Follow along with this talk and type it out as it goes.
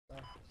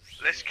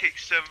Let's kick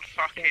some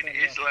fucking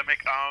Islamic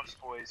arse,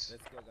 boys.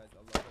 Let's go, guys.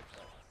 Allah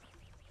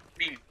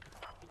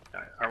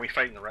Akbar. Are we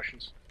fighting the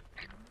Russians?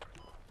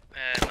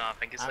 No, I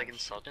think it's like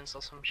insurgents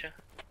or some shit.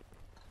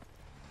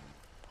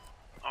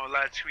 Oh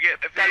lads, can we get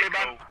a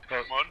vehicle?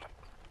 Come on.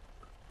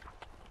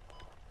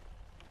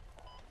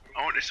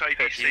 I want this You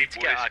ADC need to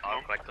boys, get come on.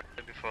 out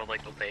quickly before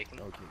like they'll take them.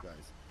 Okay,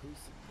 guys.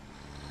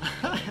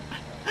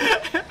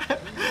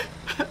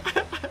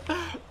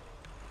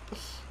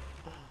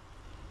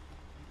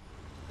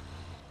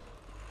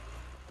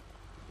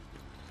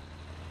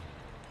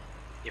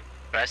 You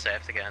press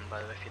F to get in,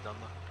 by the way, if you don't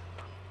know.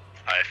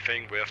 I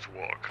think we have to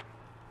walk.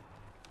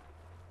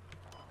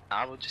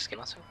 I will just get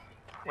us.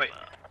 Wait,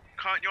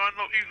 Can't you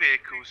unlock new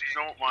vehicles? Because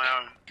I want my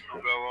own.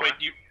 I'll go wait,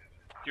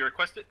 you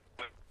requested?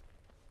 I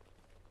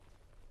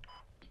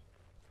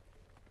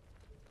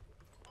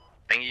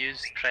think you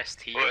use press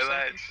T or Well something.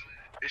 lads,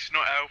 it's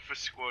not Alpha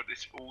Squad,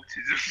 it's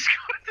Autism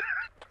Squad.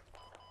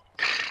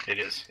 It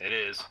is, it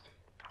is.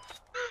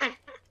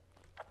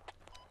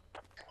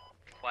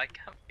 Why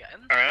can't we get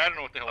in? Alright, I don't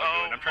know what the hell I'm Oh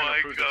doing. I'm trying to my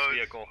improve God. this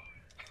vehicle.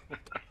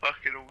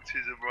 Fucking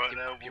autism right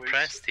now, boys. You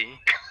press T.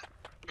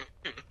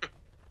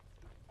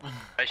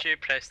 I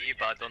should press E,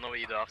 but I don't know what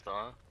you do after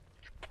that.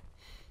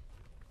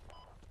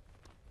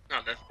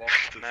 No,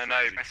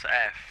 press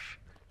F.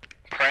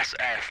 Press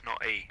F,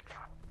 not E.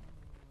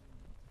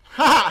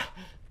 Ha!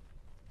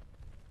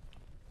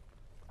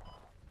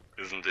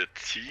 Isn't it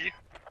T?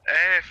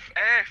 F.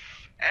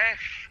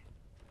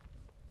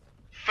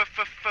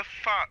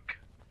 Fuck.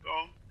 Go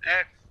on,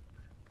 F.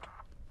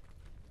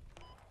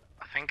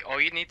 I think all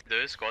you need to do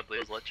is squad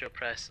leaders literally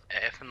press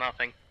F and that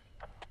thing.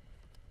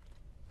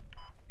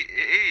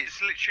 It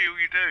is literally all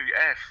you do,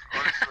 F,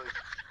 honestly.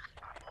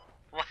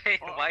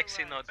 Why is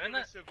he not doing it?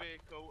 It's a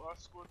vehicle, our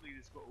squad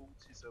leader's got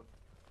autism.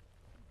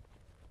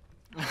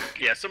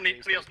 Yeah, somebody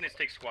else needs to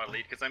take squad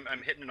lead because I'm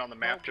hitting it on the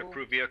map to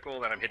approve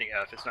vehicle and I'm hitting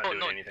F. It's not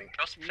doing anything.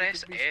 Just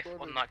press F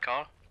on that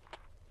car.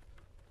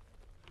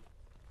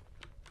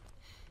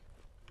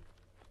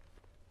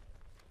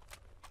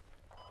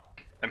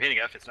 I'm hitting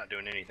F. It's not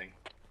doing anything.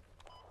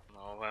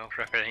 Oh well,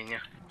 preparing you.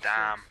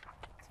 Damn.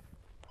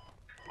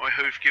 My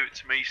hoof, give it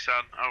to me,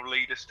 son. I'll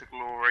lead us to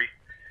glory.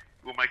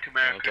 We'll make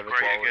America Give it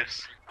great to again.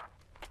 us.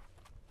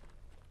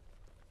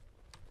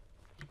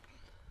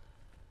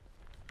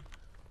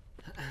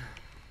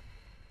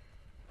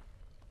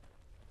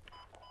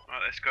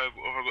 Right, let's go.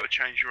 Or have I got to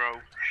change role?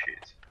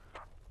 Shit.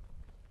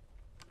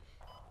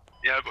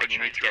 Yeah, I've got to Think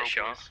you need change to get role,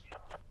 shot. boys.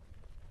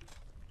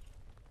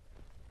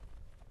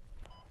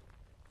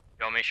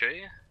 You want me to shoot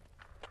you?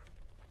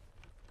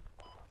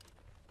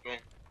 Go on.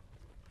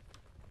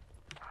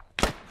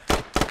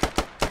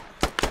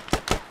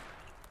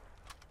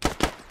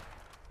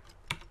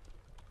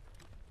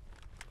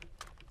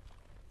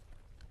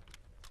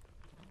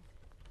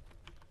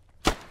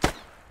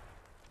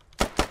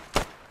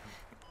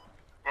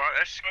 Right,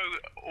 let's go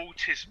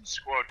Autism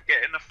Squad.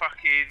 Get in the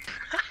fucking...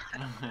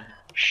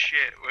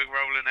 Shit, we're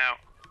rolling out.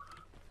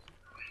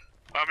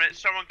 I mean,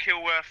 someone kill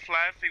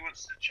Flav, he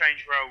wants to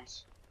change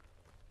roles.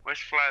 Where's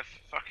Flav?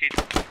 Fucking...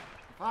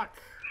 Fuck.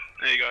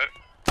 There you go.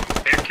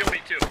 Here, kill me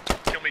too.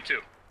 Kill me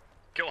too.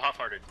 Kill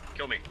Half-Hearted.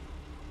 Kill me.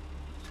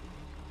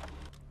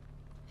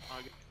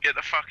 Get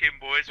the fuck in,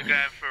 boys, we're going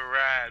for a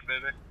ride,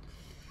 baby.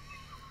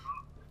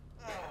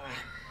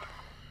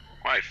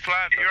 Right,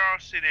 Flav, get your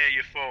ass in here,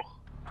 you fool.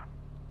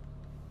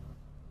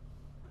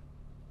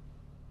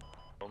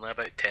 Only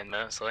about 10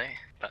 minutes late.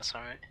 That's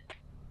alright.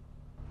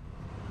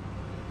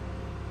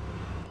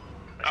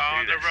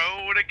 On the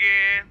road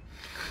again.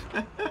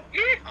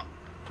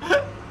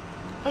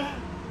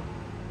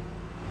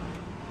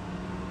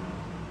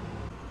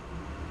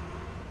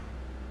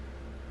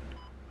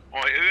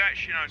 Right, who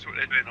actually knows what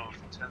they're doing off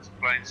in terms of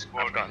playing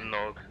squad? I've got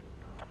Nog.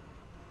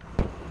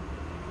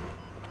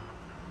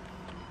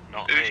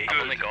 Not Who's me. good?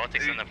 I've only got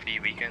it in a free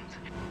weekend.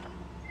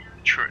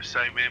 True,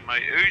 same here,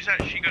 mate. Who's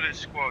actually got a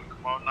squad?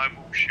 Come on, no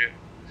bullshit.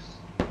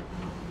 I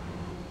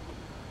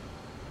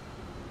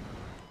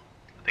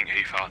think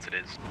Half-Hearted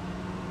is.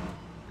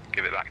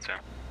 Give it back to him.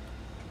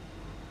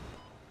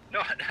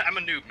 No, I'm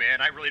a noob,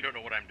 man. I really don't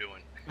know what I'm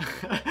doing.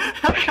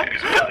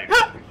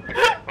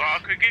 Well, I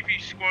could give you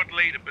squad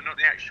leader, but not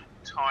the actual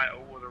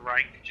title or the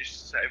rank,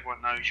 just so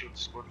everyone knows you're the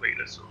squad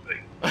leader sort of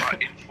thing.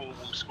 Like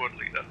informal squad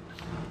leader.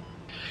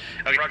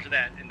 Okay, roger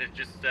that, and then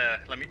just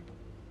let me...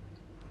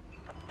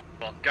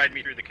 Well, guide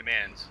me through the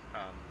commands.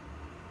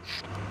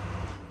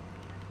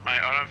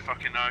 Mate, I don't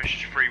fucking know, it's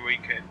just free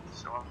weekend,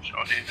 so I'm just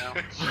on here now.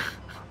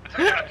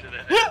 Roger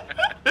that.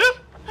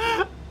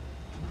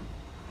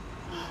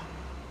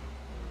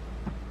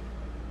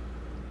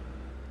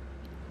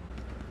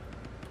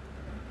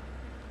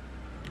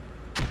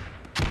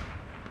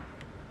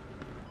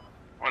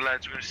 Well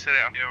lads, we're gonna set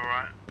it up here,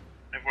 alright?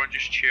 Everyone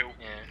just chill.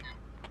 Yeah.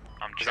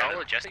 I'm Is that a chilling.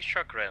 logistics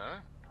truck right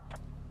now?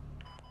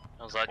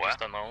 Or was that What?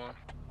 just a normal one?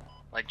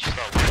 Like just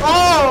a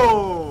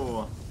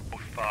Oh! Oh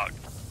fuck.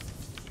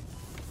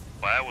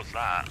 Where was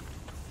that?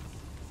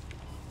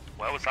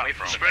 Where was that Wait,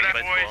 from? Spread out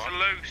about boys, what?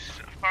 loose.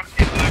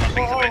 Fucking loose,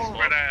 Oh.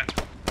 spread out.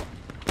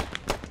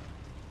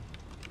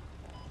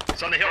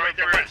 It's on the hill right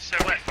there, We're at west.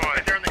 75.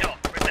 Right there on the hill,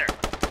 right there.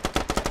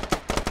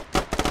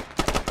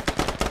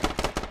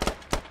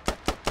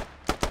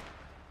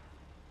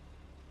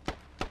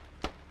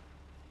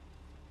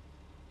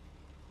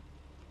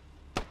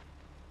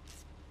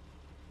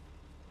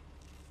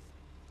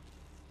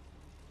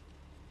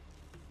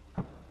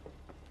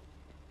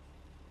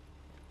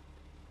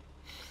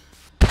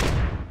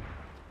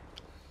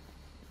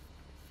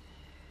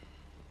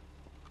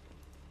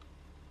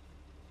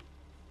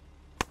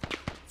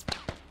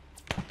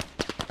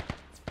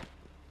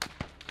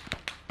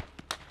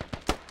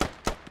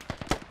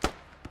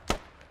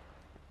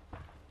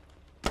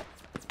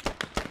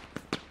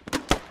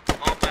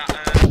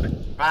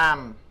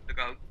 Bam! To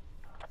go.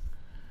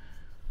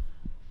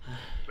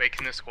 Wait,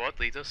 can the squad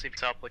leader see if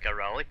it's up like a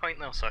rally point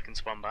now so I can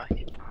spawn back?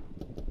 There's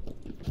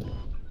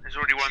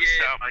already one Shit.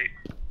 set up, mate.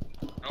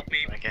 Help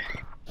me Okay.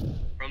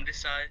 from this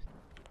side.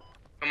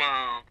 Come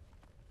on.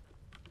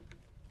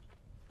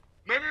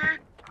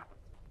 Medic!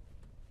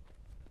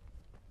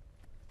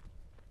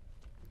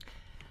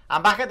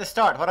 I'm back at the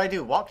start. What do I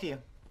do? Walk to you.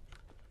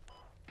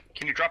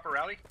 Can you drop a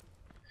rally?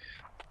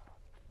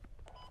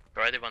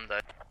 Already one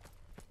down.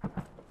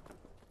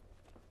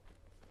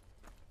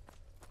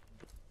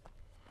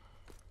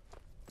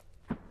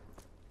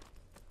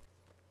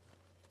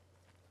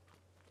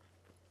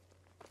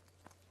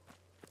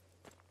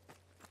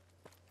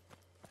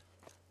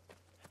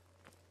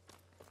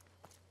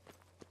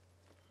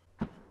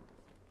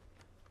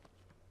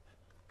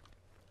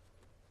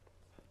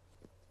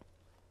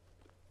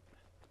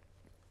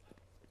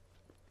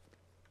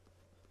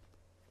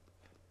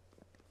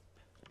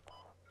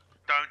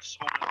 Don't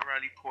spawn at the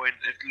rally point,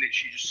 they've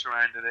literally just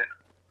surrounded it.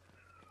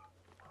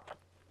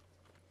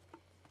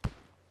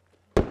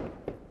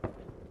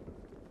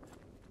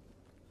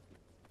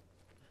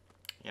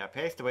 Yeah, it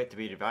pays to wait to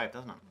be revived,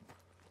 doesn't it?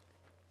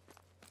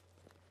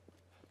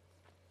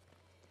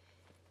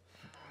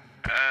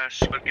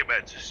 So we'll get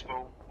back to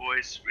spawn,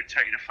 boys. We're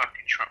taking a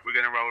fucking truck, we're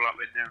gonna roll up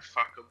in there and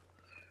fuck them.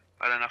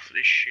 I had enough of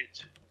this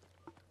shit.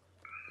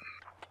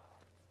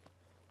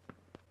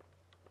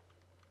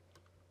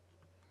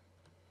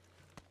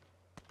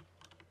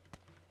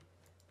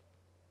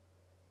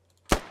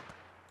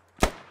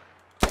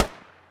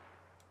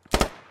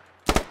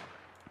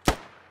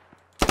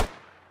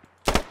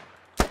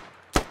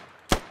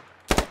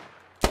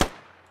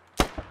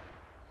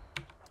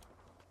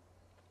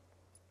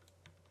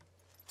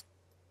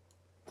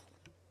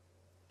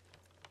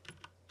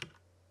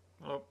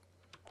 Oh.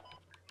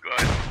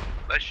 Guys,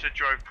 they should have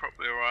drove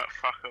properly, alright,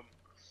 fuck them.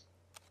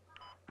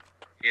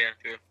 Yeah,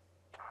 true.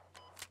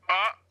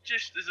 But,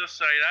 just as I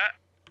say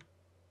that,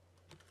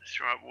 that's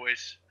right,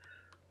 boys.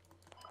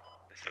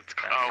 That's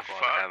kind Oh, of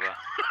fuck. ever.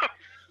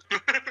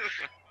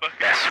 Fucking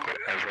Best squad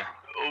ever.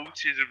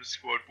 Autism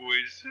squad,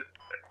 boys.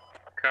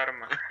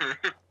 Karma.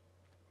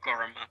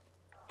 Karma.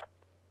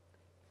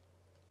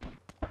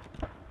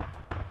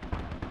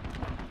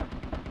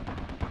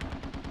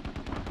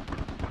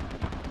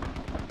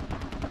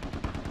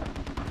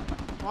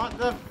 What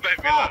the Baby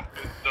fuck? lock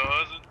the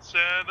doors and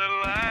turn the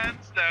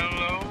lights down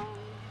low.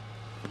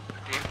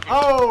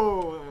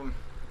 Oh!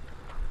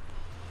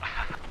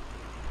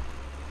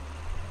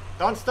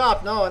 Don't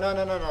stop! No, no,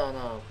 no, no, no,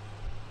 no.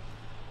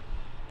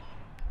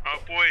 Oh,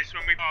 boys,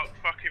 when we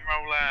fucking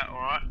roll out,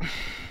 alright?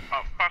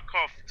 Oh, fuck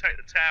off, take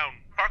the town.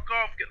 Fuck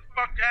off, get the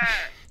fuck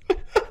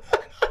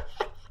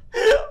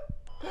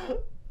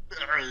out!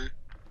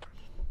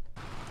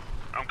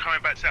 I'm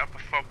coming back to Upper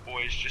Fob,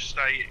 boys, just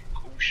stay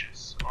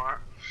cautious, alright?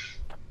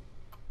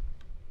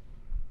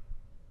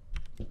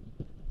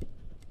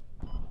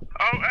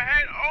 Oh,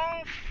 ahead!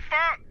 Oh,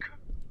 fuck!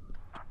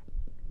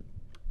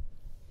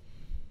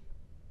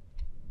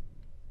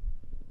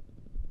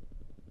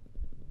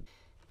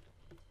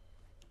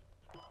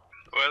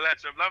 Well,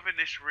 lads, I'm loving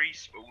this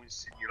respawn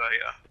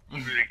simulator.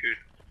 It's really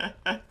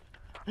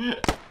good.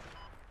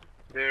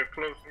 They're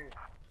closing.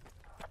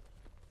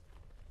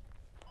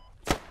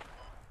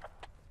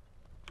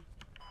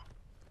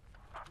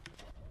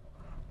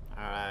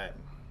 Alright.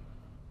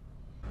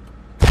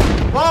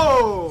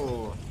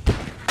 Whoa!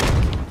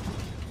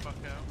 Fuck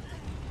out.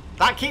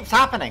 That keeps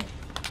happening.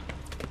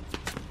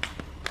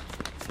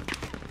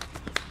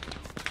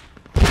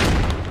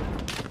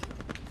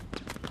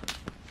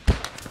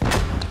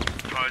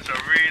 Guys,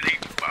 I really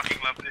fucking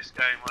love this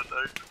game, I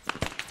do.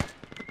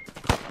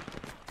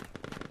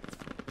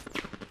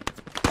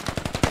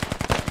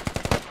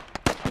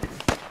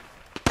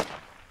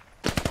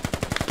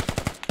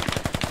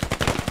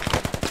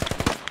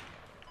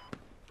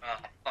 Ah,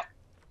 fuck.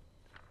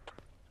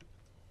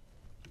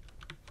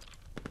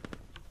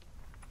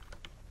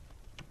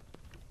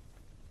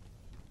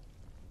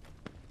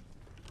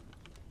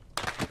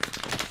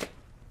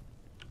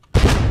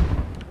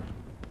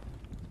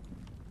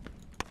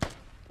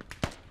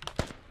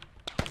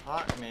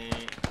 Fuck me.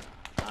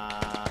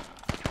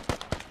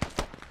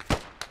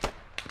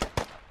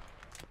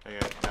 Okay,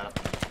 got it.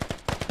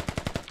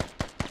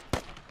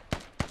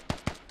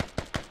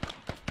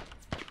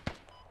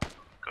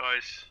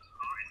 Guys,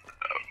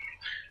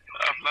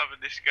 I'm loving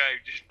this this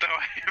game. Just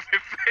die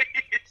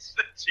everything. It's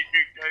such a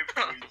good game,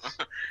 boys.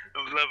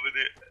 I'm loving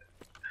it.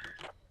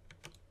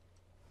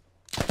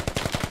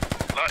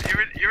 Like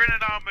you're in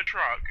an armored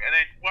truck, and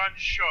then one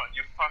shot and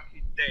you're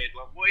fucking dead.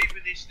 Like what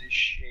even is this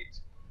shit?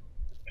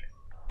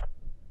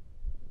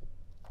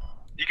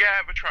 You get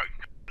out of a truck,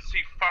 you can't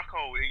see fuck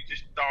all, and you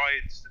just die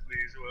instantly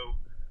as well.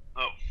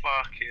 Oh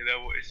fucking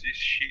hell, what is this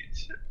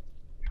shit?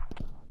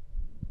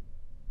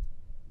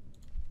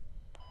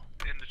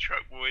 In the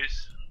truck,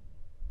 boys.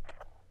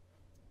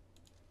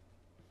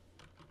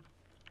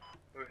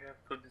 We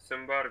have to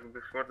disembark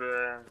before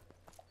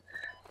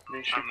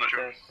they shoot I'm not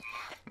sure. us.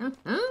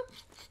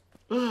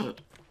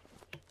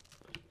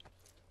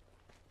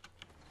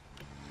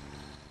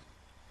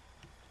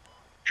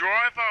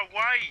 Driver,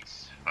 wait!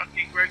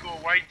 Fucking Gregor,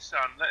 wait,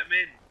 son. Let him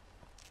in.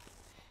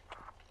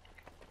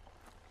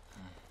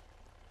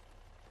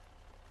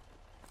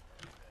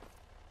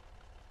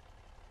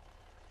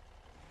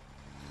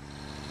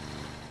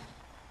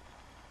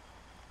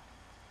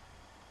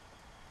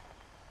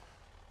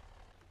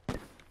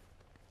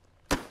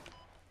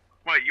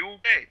 Wait, you all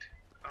dead?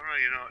 Oh no,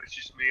 you're not. It's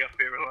just me up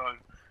here alone.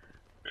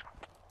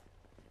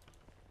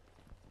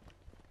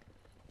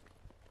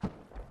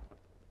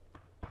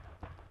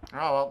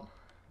 Oh well.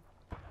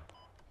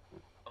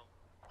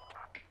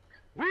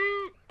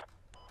 Woo!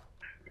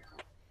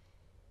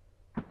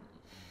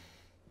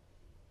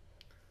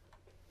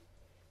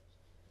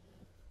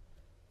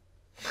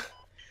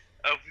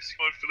 Alpha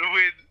squad for the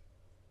win.